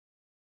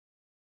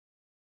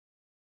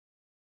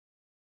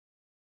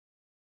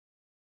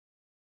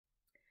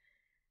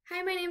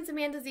Hi, my name's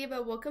Amanda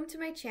Ziba. Welcome to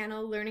my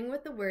channel, Learning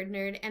with the Word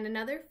Nerd, and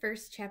another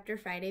First Chapter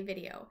Friday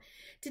video.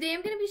 Today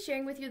I'm going to be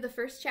sharing with you the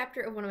first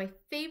chapter of one of my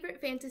favorite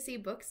fantasy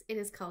books. It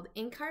is called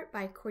Inkheart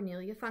by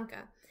Cornelia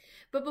Funke.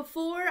 But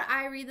before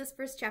I read this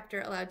first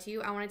chapter aloud to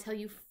you, I want to tell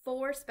you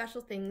 4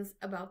 special things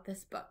about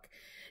this book.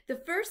 The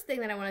first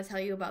thing that I want to tell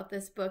you about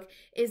this book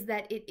is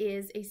that it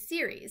is a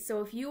series.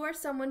 So if you are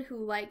someone who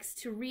likes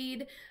to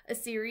read a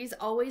series,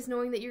 always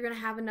knowing that you're going to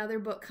have another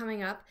book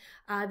coming up,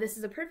 this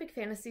is a perfect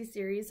fantasy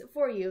series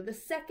for you. The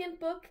second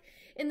book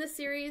in the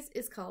series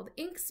is called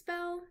Ink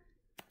Spell,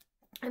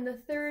 and the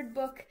third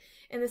book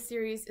in the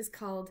series is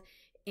called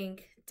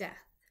Ink Death.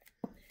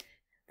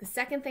 The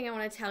second thing I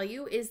want to tell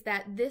you is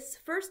that this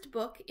first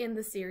book in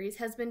the series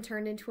has been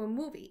turned into a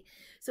movie.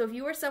 So if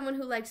you are someone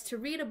who likes to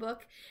read a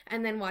book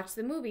and then watch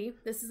the movie,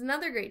 this is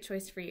another great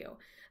choice for you.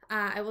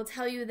 I will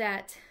tell you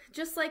that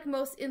just like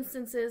most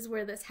instances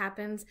where this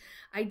happens,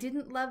 I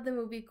didn't love the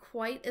movie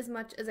quite as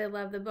much as I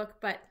love the book,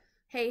 but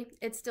hey,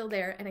 it's still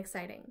there and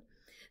exciting.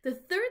 The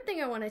third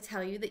thing I want to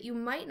tell you that you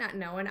might not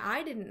know, and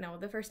I didn't know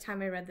the first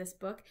time I read this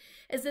book,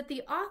 is that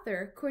the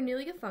author,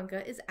 Cornelia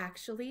Funke, is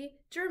actually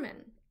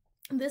German.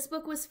 This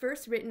book was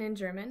first written in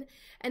German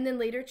and then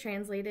later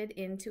translated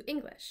into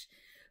English.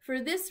 For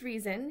this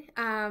reason,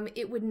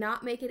 it would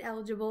not make it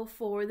eligible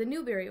for the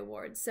Newbery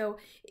Award. So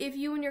if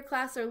you and your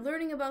class are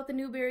learning about the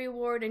Newbery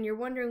Award and you're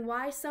wondering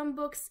why some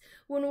books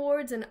win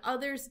awards and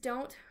others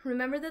don't,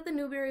 remember that the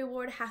Newbery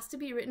Award has to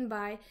be written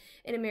by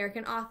an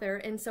American author,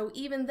 and so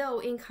even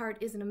though Inkheart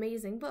is an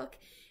amazing book,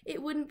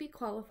 it wouldn't be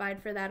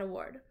qualified for that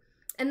award.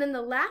 And then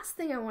the last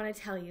thing I want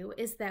to tell you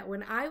is that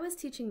when I was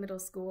teaching middle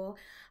school,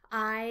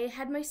 I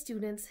had my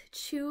students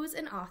choose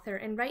an author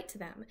and write to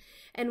them.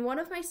 And one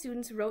of my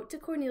students wrote to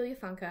Cornelia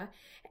Funke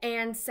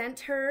and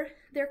sent her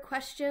their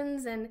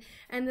questions and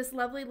this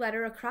lovely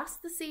letter across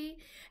the sea,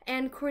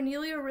 and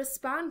Cornelia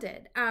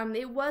responded.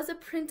 It was a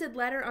printed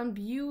letter on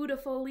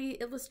beautifully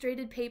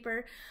illustrated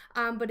paper,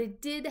 but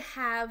it did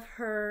have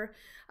her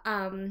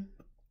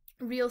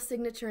real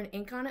signature and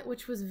ink on it,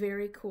 which was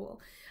very cool.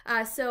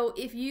 So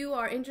if you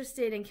are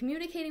interested in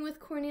communicating with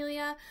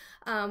Cornelia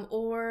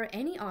or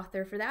any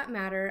author for that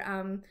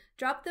matter,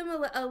 drop them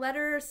a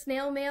letter,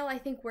 snail mail I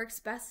think works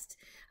best,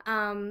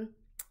 and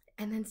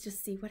then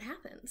just see what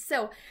happens.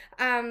 So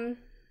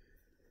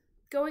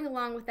going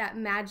along with that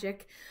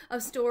magic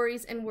of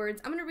stories and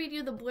words, I'm going to read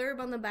you the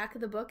blurb on the back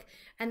of the book,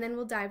 and then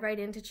we'll dive right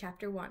into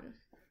chapter 1.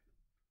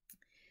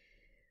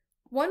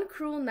 One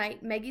cruel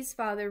night, Meggie's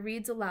father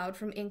reads aloud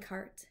from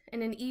Inkheart,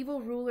 and an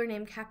evil ruler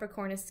named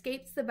Capricorn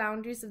escapes the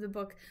boundaries of the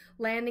book,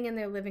 landing in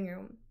their living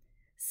room.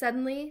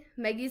 Suddenly,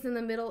 Meggie's in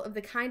the middle of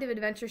the kind of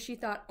adventure she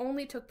thought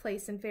only took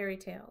place in fairy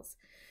tales.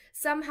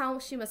 Somehow,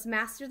 she must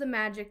master the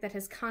magic that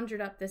has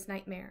conjured up this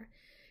nightmare.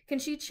 Can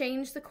she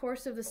change the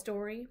course of the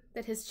story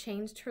that has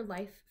changed her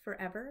life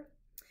forever?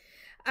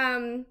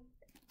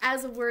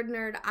 As a word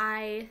nerd,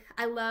 I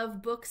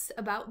love books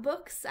about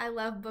books. I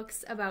love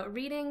books about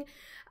reading,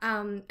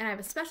 and I have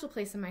a special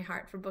place in my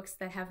heart for books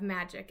that have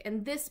magic,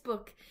 and this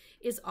book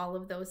is all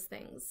of those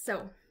things.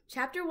 So,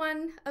 Chapter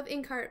 1 of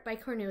Inkheart by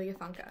Cornelia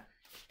Funke.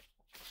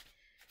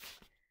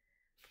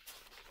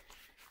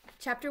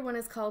 Chapter 1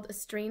 is called A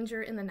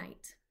Stranger in the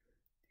Night.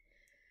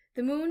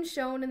 The moon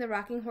shone in the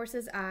rocking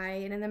horse's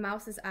eye, and in the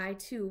mouse's eye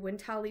too, when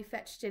Tolly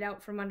fetched it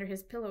out from under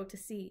his pillow to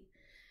see.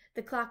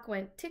 The clock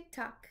went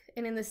tick-tock,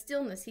 and in the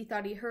stillness he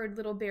thought he heard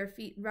little bare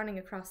feet running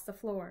across the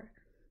floor.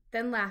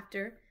 Then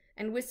laughter,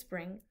 and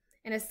whispering,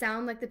 and a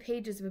sound like the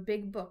pages of a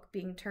big book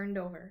being turned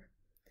over.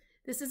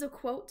 This is a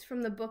quote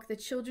from the book The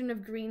Children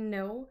of Green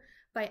Know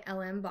by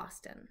L.M.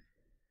 Boston.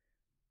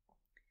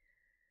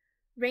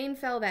 Rain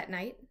fell that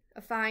night,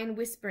 a fine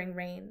whispering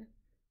rain.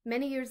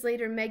 Many years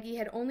later, Meggie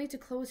had only to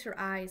close her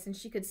eyes and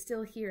she could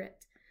still hear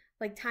it,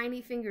 like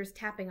tiny fingers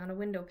tapping on a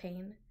window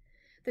pane.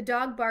 The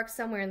dog barked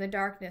somewhere in the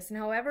darkness, and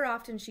however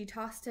often she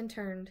tossed and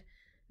turned,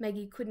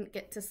 Meggie couldn't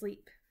get to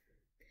sleep.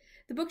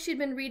 The book she'd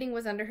been reading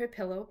was under her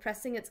pillow,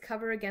 pressing its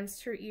cover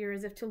against her ear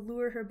as if to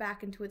lure her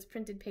back into its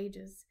printed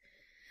pages.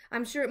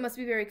 I'm sure it must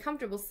be very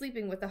comfortable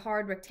sleeping with a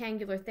hard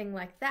rectangular thing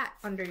like that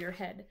under your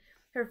head,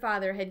 her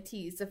father had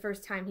teased the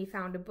first time he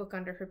found a book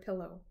under her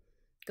pillow.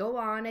 Go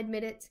on,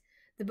 admit it.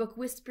 The book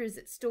whispers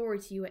its story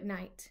to you at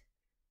night.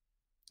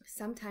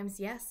 Sometimes,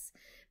 yes,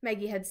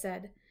 Meggie had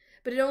said,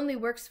 but it only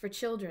works for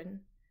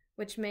children,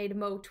 which made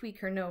Mo tweak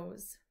her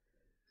nose.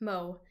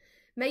 Mo.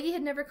 Meggie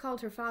had never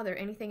called her father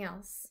anything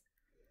else.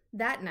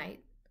 That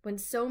night, when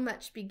so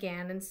much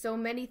began and so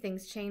many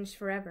things changed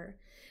forever,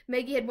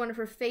 Meggie had one of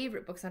her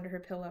favorite books under her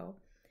pillow,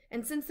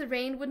 and since the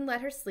rain wouldn't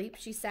let her sleep,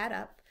 she sat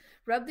up,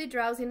 rubbed the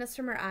drowsiness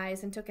from her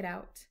eyes, and took it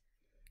out.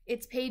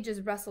 Its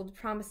pages rustled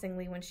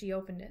promisingly when she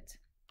opened it.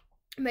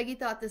 Meggie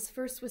thought this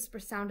first whisper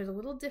sounded a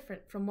little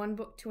different from one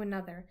book to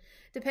another,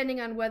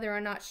 depending on whether or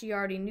not she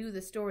already knew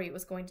the story it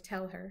was going to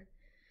tell her.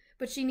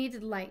 But she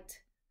needed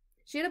light.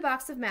 She had a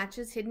box of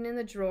matches hidden in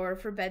the drawer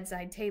of her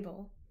bedside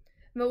table.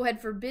 Mo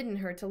had forbidden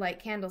her to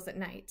light candles at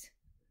night.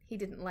 He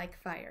didn't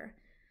like fire.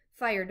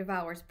 Fire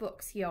devours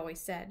books, he always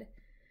said.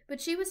 But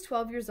she was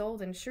 12 years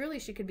old, and surely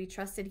she could be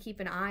trusted to keep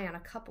an eye on a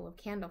couple of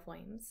candle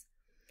flames.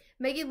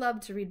 Meggie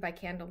loved to read by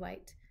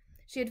candlelight.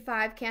 She had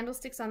 5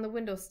 candlesticks on the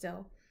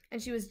windowsill,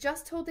 and she was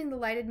just holding the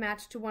lighted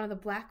match to one of the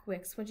black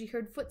wicks when she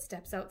heard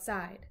footsteps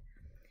outside.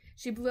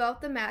 She blew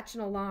out the match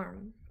in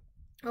alarm.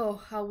 Oh,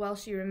 how well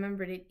she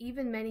remembered it,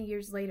 even many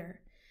years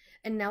later,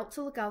 and knelt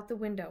to look out the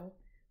window,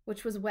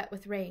 which was wet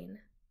with rain.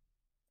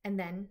 And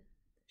then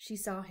she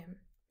saw him.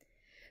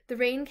 The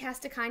rain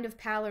cast a kind of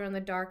pallor on the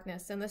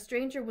darkness, and the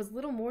stranger was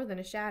little more than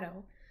a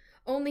shadow.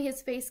 Only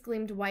his face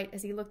gleamed white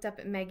as he looked up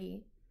at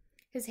Meggie.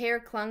 His hair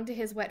clung to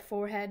his wet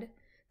forehead.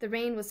 The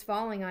rain was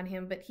falling on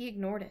him, but he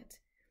ignored it.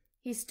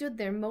 He stood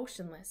there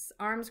motionless,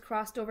 arms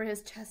crossed over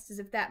his chest as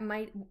if that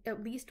might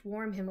at least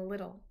warm him a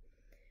little.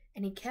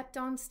 And he kept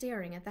on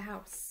staring at the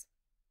house.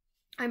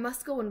 I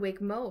must go and wake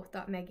Mo,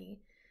 thought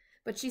Meggie.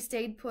 But she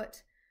stayed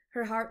put,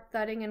 her heart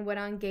thudding, and went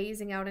on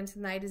gazing out into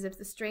the night as if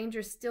the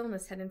stranger's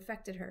stillness had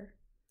infected her.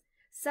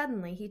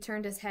 Suddenly he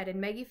turned his head, and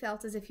Meggie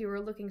felt as if he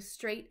were looking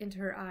straight into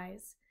her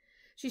eyes.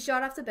 She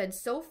shot off the bed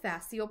so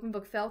fast the open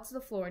book fell to the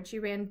floor, and she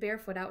ran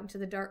barefoot out into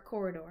the dark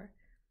corridor.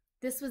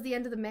 This was the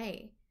end of the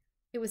May.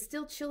 It was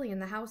still chilly in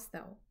the house,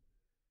 though.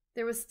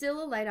 There was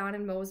still a light on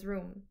in Mo's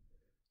room.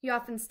 He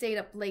often stayed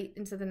up late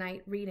into the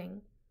night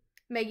reading.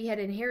 Meggie had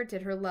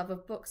inherited her love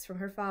of books from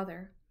her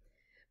father.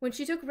 When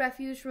she took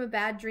refuge from a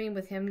bad dream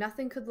with him,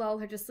 nothing could lull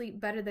her to sleep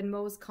better than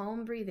Mo's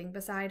calm breathing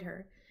beside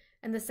her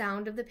and the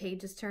sound of the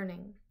pages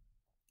turning.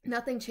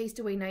 Nothing chased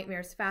away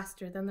nightmares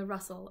faster than the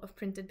rustle of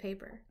printed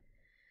paper.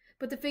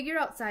 But the figure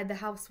outside the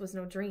house was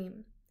no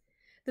dream.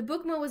 The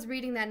book Mo was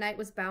reading that night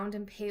was bound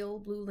in pale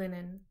blue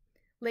linen.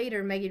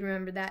 Later, Meggie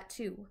remembered that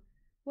too.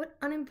 What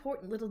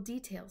unimportant little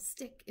details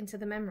stick into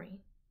the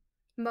memory.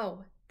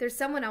 Mo, there's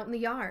someone out in the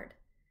yard.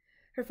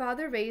 Her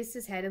father raised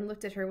his head and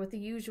looked at her with the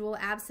usual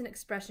absent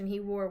expression he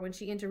wore when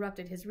she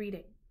interrupted his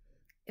reading.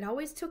 It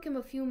always took him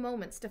a few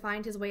moments to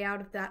find his way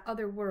out of that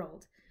other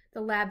world, the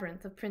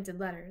labyrinth of printed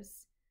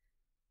letters.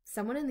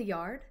 Someone in the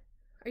yard?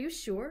 Are you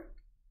sure?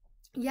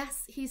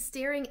 Yes, he's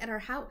staring at our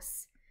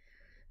house.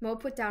 Mo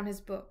put down his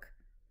book.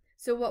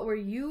 So what were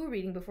you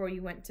reading before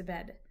you went to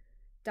bed?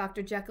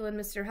 Dr. Jekyll and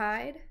Mr.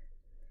 Hyde?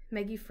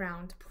 Meggie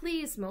frowned.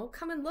 Please, Mo,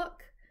 come and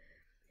look.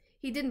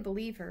 He didn't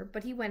believe her,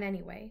 but he went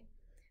anyway.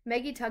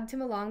 Meggie tugged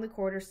him along the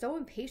corridor so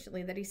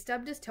impatiently that he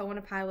stubbed his toe in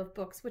a pile of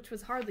books, which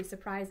was hardly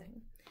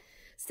surprising.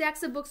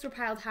 Stacks of books were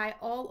piled high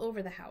all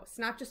over the house,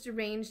 not just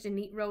arranged in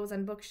neat rows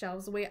on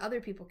bookshelves the way other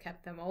people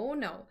kept them. Oh,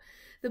 no.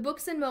 The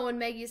books in Mo and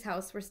Maggie's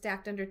house were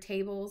stacked under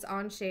tables,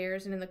 on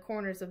chairs, and in the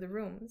corners of the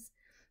rooms.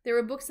 There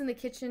were books in the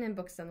kitchen and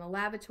books in the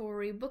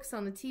lavatory, books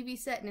on the TV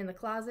set and in the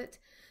closet,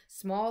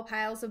 small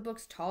piles of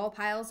books, tall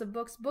piles of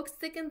books, books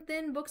thick and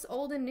thin, books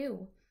old and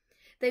new.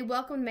 They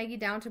welcomed Meggie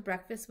down to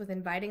breakfast with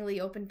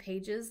invitingly open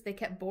pages. They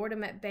kept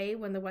boredom at bay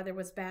when the weather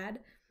was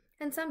bad,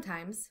 and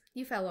sometimes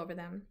you fell over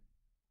them.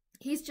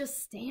 He's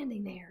just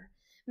standing there,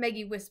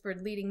 Meggie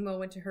whispered, leading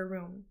Mo into her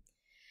room.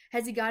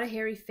 Has he got a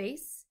hairy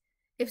face?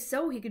 If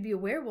so, he could be a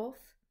werewolf.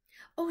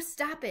 Oh,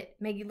 stop it!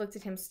 Meggie looked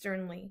at him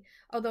sternly,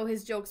 although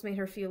his jokes made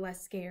her feel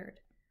less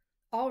scared.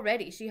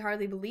 Already she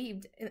hardly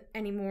believed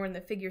any more in the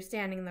figure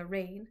standing in the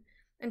rain,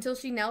 until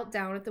she knelt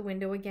down at the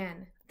window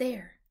again.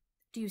 There!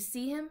 Do you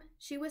see him?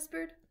 She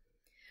whispered.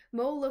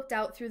 Mo looked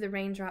out through the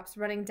raindrops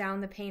running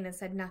down the pane and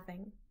said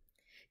nothing.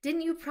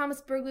 Didn't you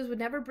promise burglars would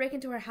never break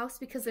into our house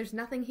because there's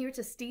nothing here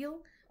to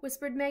steal?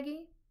 Whispered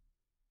Meggie.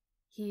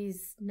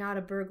 He's not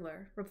a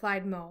burglar,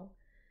 replied Mo.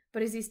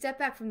 But as he stepped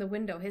back from the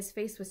window, his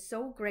face was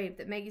so grave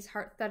that Maggie's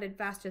heart thudded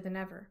faster than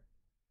ever.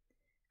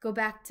 Go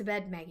back to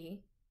bed,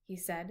 Meggie, he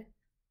said.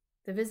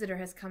 The visitor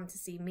has come to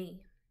see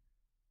me.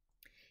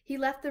 He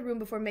left the room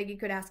before Meggie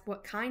could ask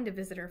what kind of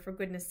visitor, for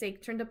goodness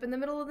sake, turned up in the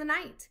middle of the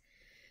night.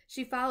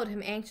 She followed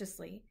him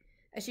anxiously.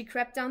 As she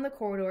crept down the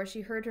corridor,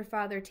 she heard her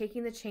father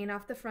taking the chain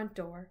off the front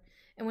door,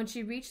 and when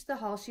she reached the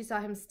hall, she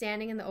saw him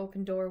standing in the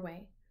open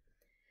doorway.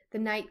 The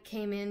night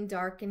came in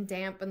dark and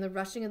damp, and the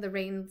rushing of the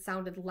rain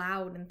sounded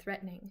loud and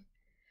threatening.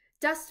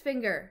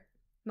 Dustfinger,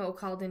 Mo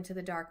called into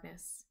the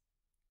darkness.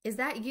 Is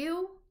that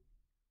you?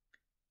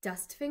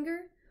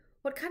 Dustfinger?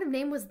 What kind of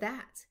name was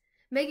that?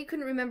 Meggie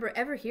couldn't remember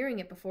ever hearing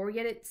it before,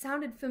 yet it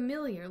sounded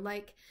familiar,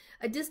 like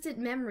a distant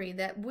memory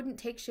that wouldn't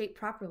take shape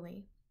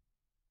properly.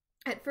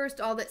 At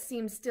first, all that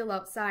seemed still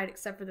outside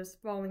except for the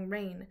falling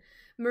rain,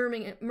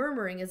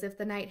 murmuring as if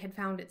the night had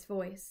found its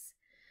voice.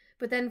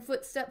 But then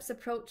footsteps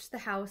approached the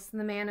house, and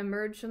the man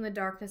emerged from the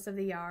darkness of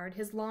the yard,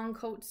 his long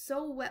coat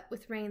so wet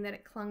with rain that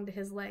it clung to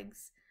his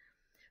legs.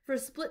 For a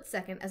split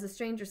second, as the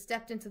stranger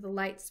stepped into the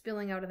light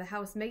spilling out of the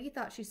house, Meggie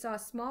thought she saw a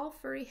small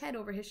furry head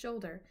over his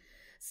shoulder,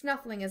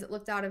 snuffling as it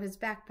looked out of his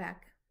backpack,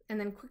 and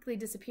then quickly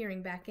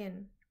disappearing back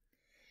in.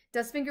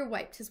 Dustfinger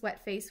wiped his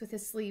wet face with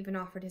his sleeve and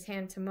offered his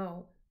hand to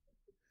Mo.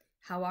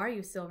 How are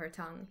you,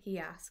 Silvertongue? He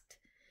asked.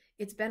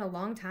 It's been a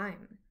long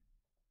time.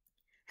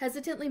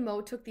 Hesitantly, Mo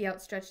took the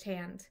outstretched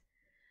hand.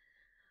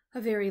 A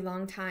very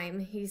long time,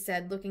 he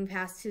said, looking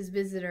past his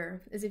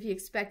visitor, as if he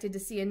expected to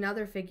see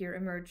another figure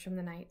emerge from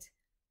the night.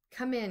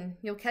 Come in,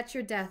 you'll catch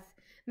your death.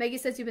 Meggie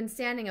says you've been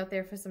standing out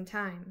there for some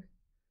time.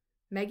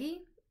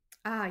 Meggie?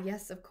 Ah,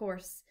 yes, of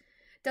course.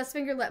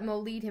 Dustfinger let Mo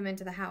lead him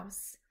into the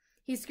house.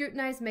 He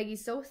scrutinized Meggie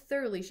so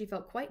thoroughly she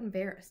felt quite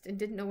embarrassed and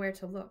didn't know where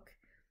to look.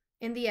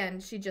 In the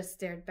end, she just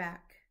stared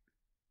back.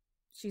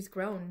 She's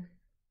grown.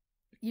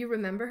 You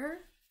remember her?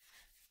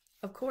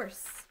 Of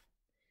course.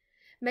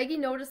 Meggie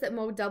noticed that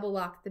Mo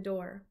double-locked the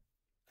door.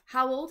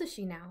 How old is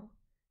she now?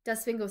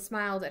 Dustfinger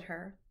smiled at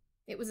her.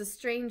 It was a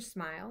strange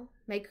smile.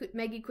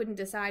 Meggie couldn't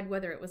decide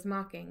whether it was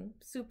mocking,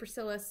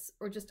 supercilious,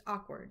 or just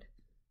awkward.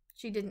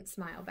 She didn't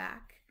smile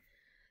back.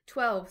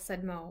 12,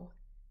 said Mo.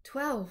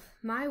 12,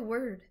 my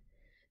word.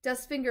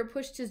 Dustfinger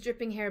pushed his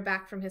dripping hair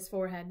back from his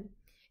forehead.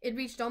 It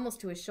reached almost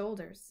to his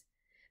shoulders.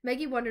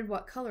 Meggie wondered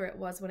what color it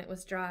was when it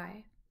was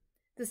dry.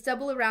 The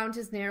stubble around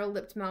his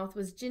narrow-lipped mouth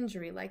was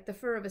gingery, like the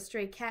fur of a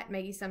stray cat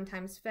Meggie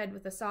sometimes fed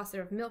with a saucer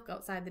of milk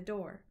outside the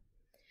door.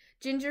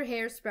 Ginger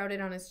hair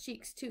sprouted on his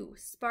cheeks, too,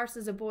 sparse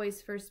as a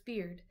boy's first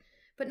beard,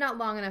 but not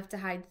long enough to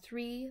hide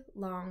 3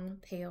 long,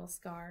 pale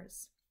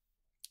scars.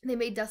 They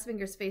made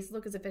Dustfinger's face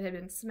look as if it had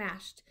been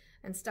smashed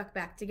and stuck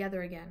back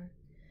together again.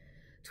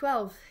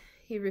 12,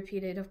 he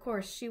repeated. Of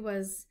course, she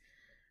was...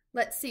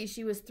 Let's see,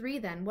 she was 3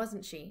 then,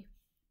 wasn't she?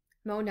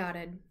 Mo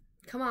nodded.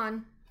 Come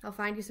on, I'll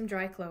find you some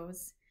dry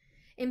clothes.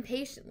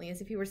 Impatiently,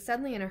 as if he were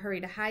suddenly in a hurry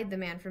to hide the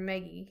man from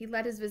Meggie, he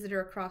led his visitor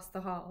across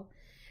the hall.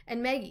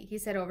 And Meggie, he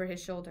said over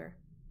his shoulder,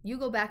 you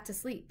go back to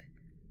sleep.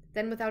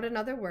 Then, without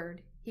another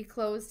word, he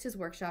closed his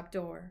workshop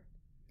door.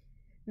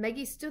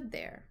 Meggie stood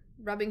there,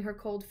 rubbing her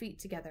cold feet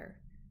together.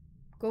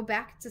 Go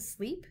back to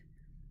sleep?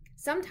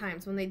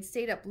 Sometimes, when they'd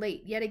stayed up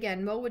late, yet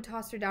again, Mo would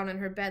toss her down on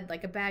her bed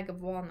like a bag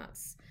of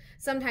walnuts.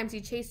 Sometimes he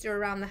chased her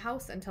around the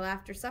house until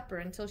after supper,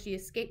 until she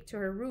escaped to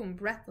her room,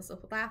 breathless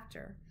with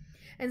laughter.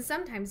 And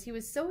sometimes he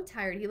was so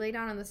tired he lay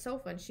down on the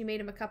sofa and she made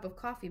him a cup of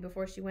coffee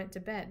before she went to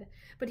bed.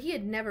 But he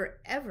had never,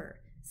 ever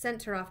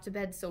sent her off to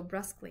bed so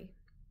brusquely.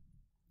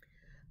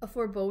 A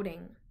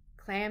foreboding,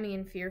 clammy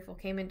and fearful,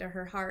 came into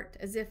her heart,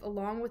 as if,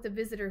 along with the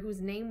visitor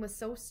whose name was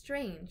so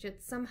strange,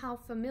 yet somehow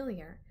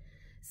familiar,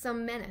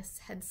 some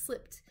menace had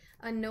slipped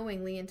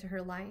unknowingly into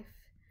her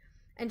life.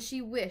 And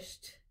she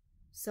wished,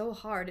 so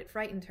hard it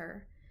frightened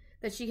her,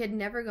 that she had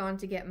never gone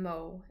to get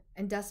Mo,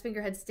 and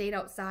Dustfinger had stayed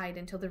outside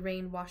until the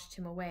rain washed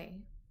him away.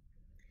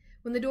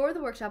 When the door of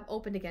the workshop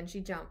opened again,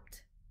 she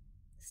jumped.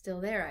 Still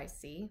there, I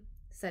see,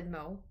 said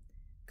Mo.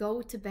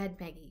 Go to bed,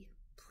 Meggie,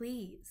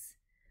 please.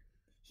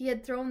 He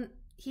had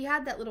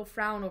that little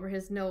frown over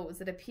his nose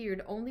that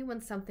appeared only when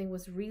something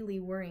was really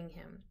worrying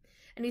him,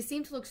 and he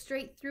seemed to look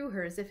straight through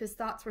her as if his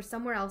thoughts were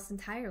somewhere else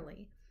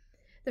entirely.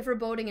 The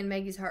foreboding in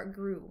Maggie's heart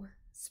grew,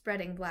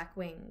 spreading black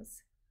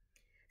wings.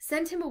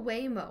 Send him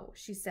away, Mo,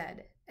 she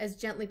said, as he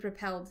gently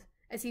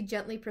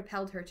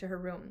propelled her to her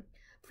room.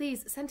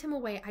 Please, send him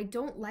away. I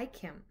don't like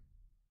him.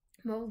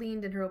 Mo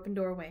leaned in her open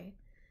doorway.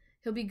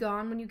 He'll be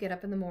gone when you get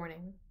up in the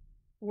morning.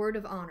 Word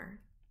of honor.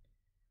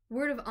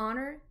 Word of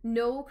honor?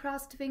 No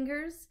crossed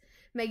fingers?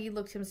 Meggie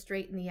looked him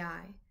straight in the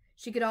eye.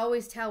 She could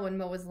always tell when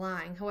Mo was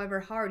lying,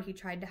 however hard he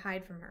tried to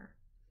hide from her.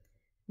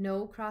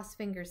 No crossed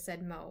fingers,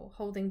 said Mo,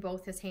 holding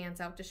both his hands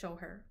out to show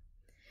her.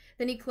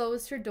 Then he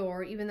closed her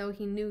door, even though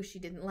he knew she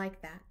didn't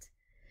like that.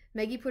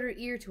 Meggie put her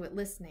ear to it,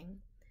 listening.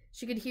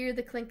 She could hear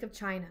the clink of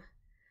china.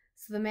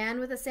 So the man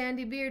with a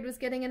sandy beard was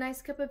getting a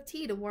nice cup of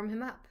tea to warm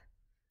him up.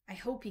 I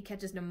hope he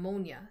catches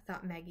pneumonia,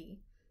 thought Meggie,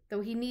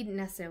 though he needn't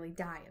necessarily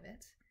die of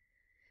it.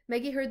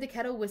 Meggie heard the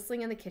kettle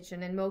whistling in the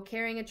kitchen and Mo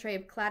carrying a tray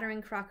of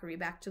clattering crockery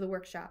back to the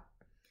workshop.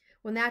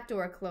 When that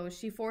door closed,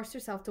 she forced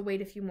herself to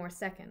wait a few more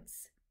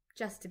seconds,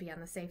 just to be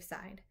on the safe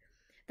side.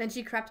 Then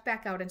she crept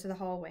back out into the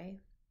hallway.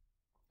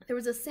 There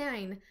was a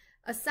sign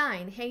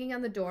hanging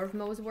on the door of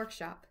Mo's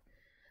workshop,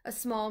 a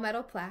small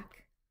metal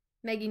plaque.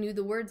 Meggie knew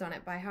the words on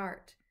it by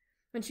heart.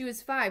 When she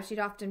was 5, she'd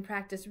often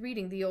practiced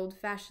reading the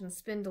old-fashioned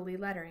spindly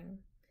lettering.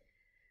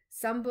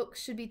 Some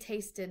books should be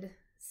tasted,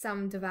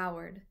 some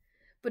devoured,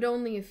 but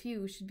only a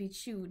few should be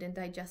chewed and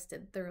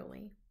digested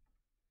thoroughly.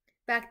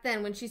 Back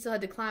then, when she still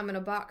had to climb on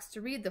a box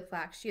to read the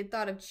plaque, she had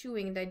thought of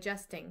chewing and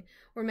digesting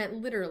were meant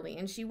literally,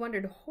 and she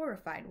wondered,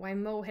 horrified, why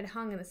Mo had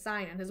hung in the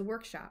sign on his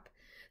workshop,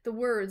 the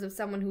words of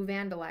someone who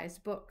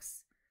vandalized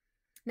books.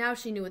 Now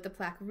she knew what the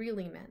plaque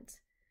really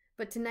meant.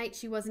 But tonight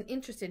she wasn't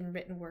interested in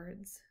written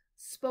words.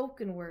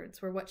 Spoken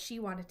words were what she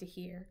wanted to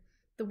hear,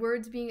 the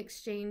words being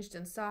exchanged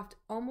in soft,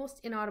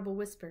 almost inaudible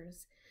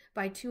whispers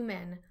by 2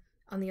 men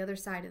on the other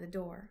side of the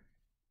door.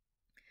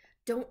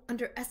 Don't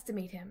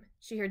underestimate him,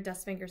 she heard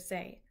Dustfinger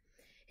say.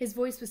 His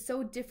voice was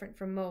so different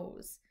from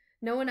Mo's.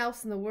 No one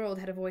else in the world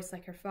had a voice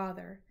like her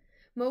father.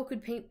 Mo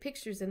could paint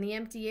pictures in the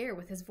empty air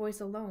with his voice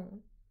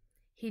alone.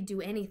 He'd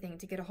do anything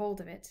to get a hold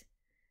of it.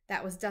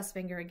 That was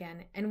Dustfinger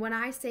again, and when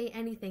I say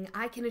anything,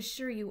 I can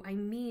assure you I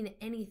mean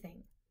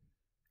anything.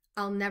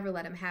 I'll never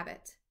let him have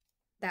it.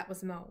 That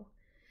was Mo.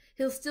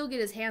 He'll still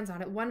get his hands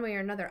on it one way or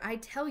another. I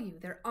tell you,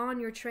 they're on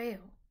your trail.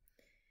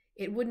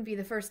 It wouldn't be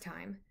the first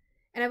time,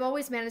 and I've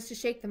always managed to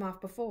shake them off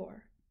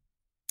before.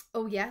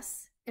 Oh,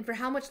 yes? And for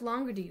how much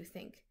longer do you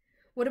think?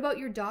 What about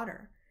your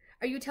daughter?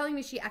 Are you telling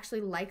me she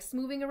actually likes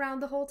moving around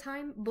the whole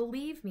time?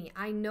 Believe me,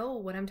 I know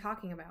what I'm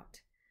talking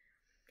about.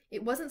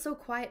 It was so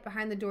quiet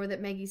behind the door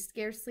that Meggie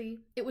scarcely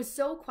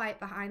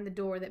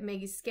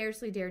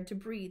dared to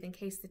breathe in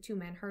case the two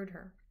men heard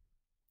her.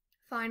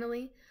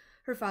 Finally,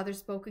 her father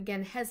spoke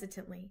again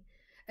hesitantly,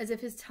 as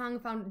if his tongue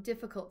found it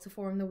difficult to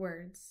form the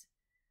words.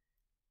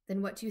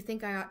 "Then what do you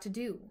think I ought to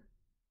do?"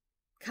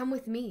 "Come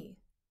with me.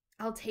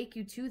 I'll take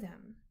you to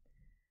them."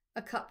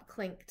 A cup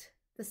clinked,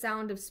 the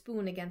sound of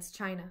spoon against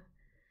china.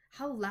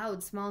 How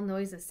loud small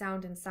noises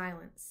sound in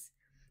silence.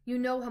 You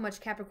know how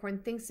much Capricorn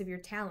thinks of your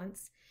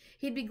talents.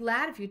 He'd be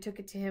glad if you took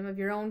it to him of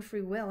your own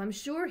free will. I'm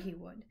sure he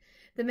would.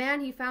 The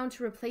man he found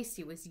to replace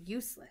you is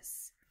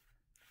useless.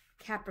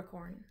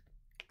 Capricorn.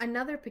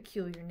 Another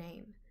peculiar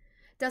name.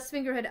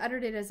 Dustfinger had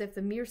uttered it as if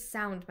the mere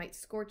sound might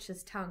scorch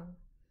his tongue.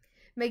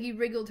 Meggie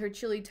wriggled her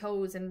chilly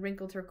toes and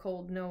wrinkled her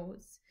cold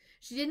nose.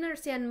 She didn't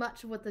understand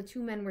much of what the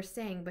two men were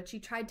saying, but she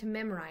tried to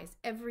memorize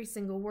every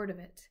single word of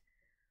it.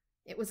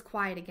 It was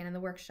quiet again in the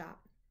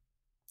workshop.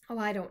 "Oh,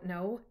 I don't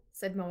know,"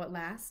 said Mo at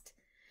last.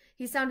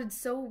 He sounded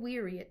so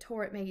weary it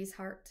tore at Maggie's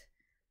heart.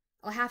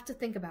 "I'll have to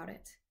think about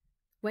it.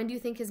 When do you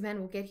think his men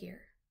will get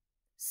here?"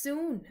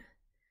 "Soon."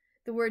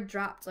 The word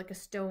dropped like a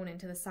stone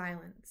into the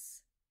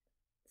silence.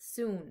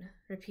 "Soon,"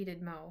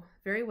 repeated Mo.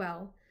 "Very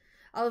well.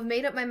 I'll have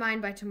made up my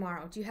mind by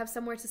tomorrow. Do you have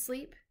somewhere to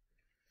sleep?"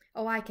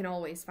 "Oh, I can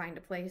always find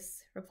a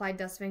place," replied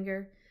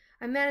Dustfinger.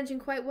 "I'm managing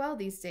quite well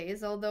these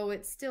days, although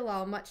it's still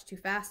all much too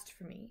fast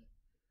for me."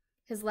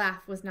 His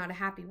laugh was not a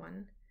happy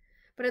one.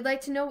 "But I'd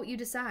like to know what you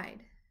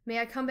decide. May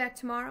I come back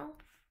tomorrow?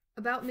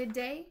 About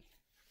midday?"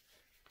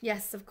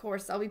 "Yes, of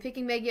course. I'll be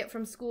picking Meggie up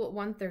from school at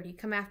 1:30.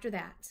 Come after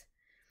that."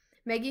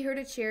 Meggie heard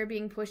a chair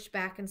being pushed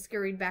back and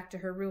scurried back to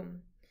her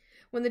room.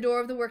 When the door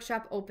of the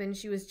workshop opened,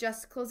 she was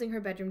just closing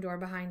her bedroom door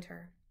behind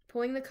her.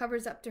 Pulling the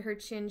covers up to her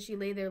chin, she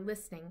lay there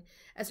listening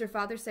as her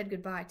father said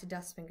goodbye to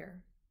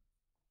Dustfinger.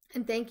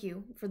 "And thank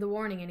you, for the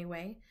warning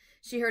anyway,"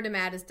 she heard him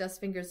add as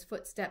Dustfinger's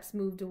footsteps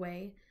moved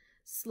away,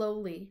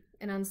 slowly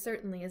and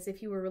uncertainly, as if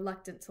he were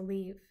reluctant to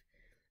leave,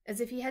 as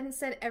if he hadn't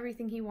said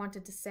everything he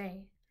wanted to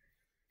say.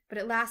 But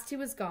at last he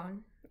was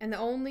gone, and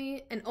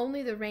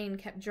only the rain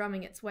kept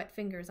drumming its wet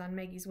fingers on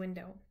Maggie's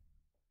window.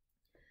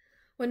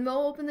 When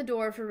Mo opened the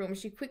door of her room,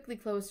 she quickly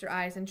closed her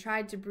eyes and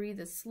tried to breathe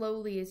as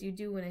slowly as you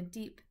do in a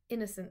deep,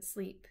 innocent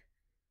sleep.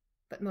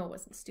 But Mo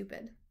wasn't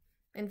stupid.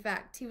 In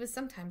fact, he was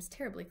sometimes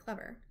terribly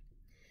clever.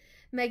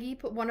 "Meggie,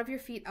 put one of your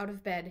feet out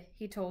of bed,"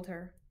 he told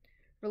her.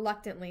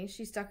 Reluctantly,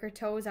 she stuck her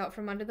toes out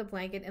from under the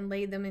blanket and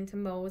laid them into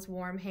Mo's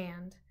warm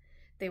hand.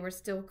 They were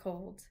still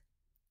cold.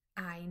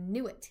 "I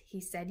knew it,"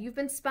 he said. "You've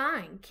been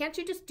spying. Can't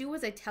you just do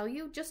as I tell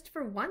you, just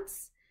for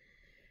once?"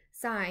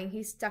 Sighing,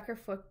 he stuck her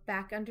foot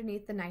back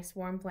underneath the nice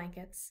warm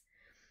blankets.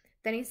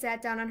 Then he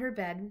sat down on her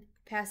bed,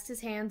 passed his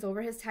hands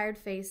over his tired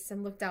face,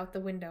 and looked out the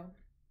window.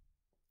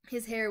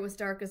 His hair was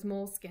dark as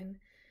moleskin.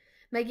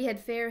 Meggie had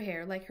fair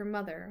hair, like her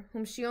mother,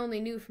 whom she only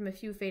knew from a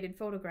few faded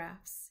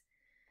photographs.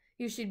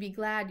 "You should be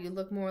glad you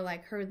look more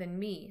like her than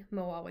me,"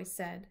 Mo always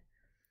said.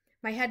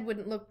 My head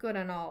wouldn't look good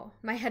at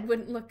all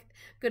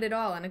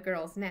on a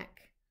girl's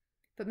neck.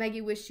 But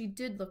Meggie wished she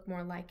did look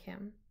more like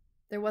him.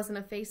 There wasn't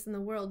a face in the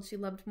world she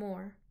loved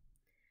more.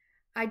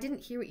 "I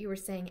didn't hear what you were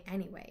saying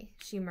anyway,"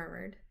 she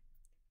murmured.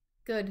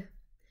 "Good."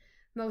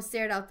 Mo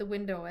stared out the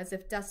window as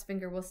if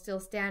Dustfinger was still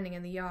standing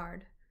in the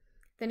yard.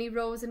 Then he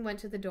rose and went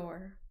to the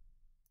door.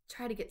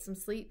 "Try to get some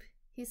sleep,"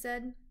 he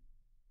said.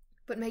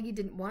 But Meggie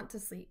didn't want to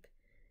sleep.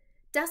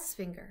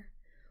 "Dustfinger!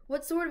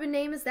 What sort of a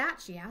name is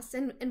that?" she asked.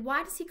 And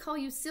why does he call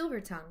you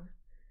Silvertongue?"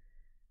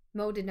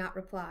 Mo did not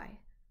reply.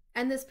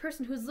 "And this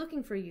person who's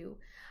looking for you,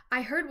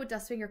 I heard what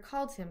Dustfinger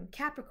called him,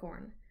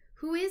 Capricorn.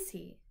 Who is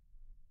he?"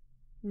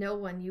 "No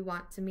one you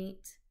want to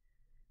meet."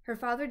 Her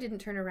father didn't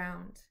turn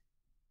around.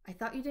 "I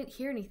thought you didn't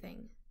hear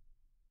anything."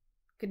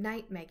 "Good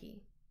night,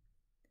 Meggie."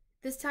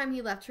 This time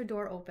he left her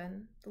door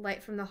open. The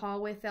light from the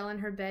hallway fell on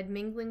her bed,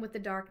 mingling with the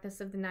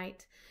darkness of the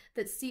night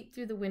that seeped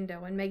through the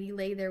window, and Meggie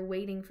lay there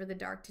waiting for the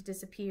dark to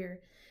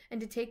disappear and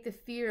to take the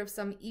fear of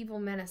some evil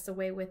menace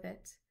away with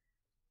it.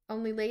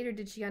 Only later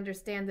did she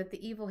understand that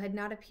the evil had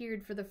not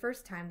appeared for the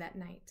first time that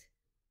night.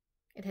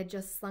 It had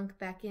just slunk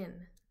back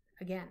in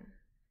again.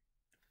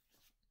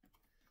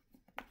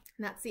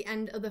 And that's the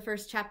end of the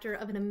first chapter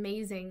of an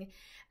amazing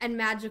and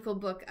magical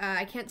book.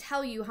 I can't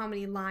tell you how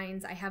many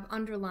lines I have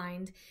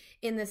underlined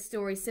in this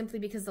story simply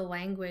because the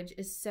language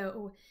is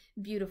so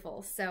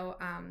beautiful. So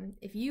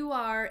if you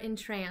are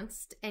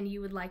entranced and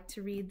you would like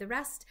to read the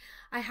rest,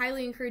 I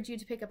highly encourage you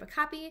to pick up a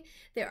copy.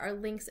 There are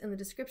links in the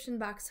description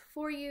box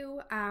for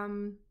you.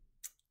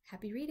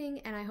 Happy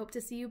reading, and I hope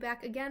to see you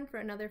back again for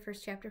another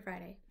First Chapter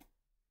Friday.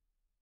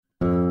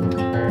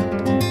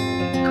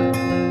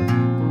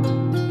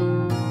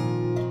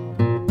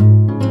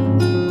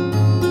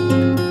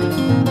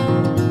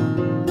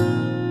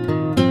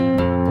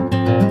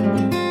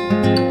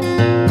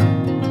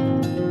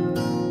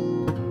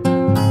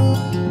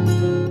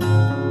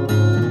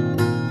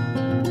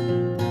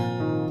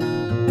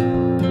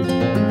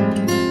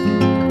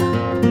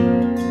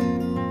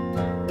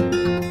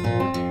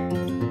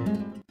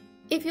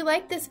 If you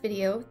liked this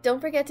video, don't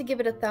forget to give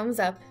it a thumbs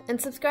up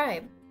and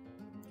subscribe.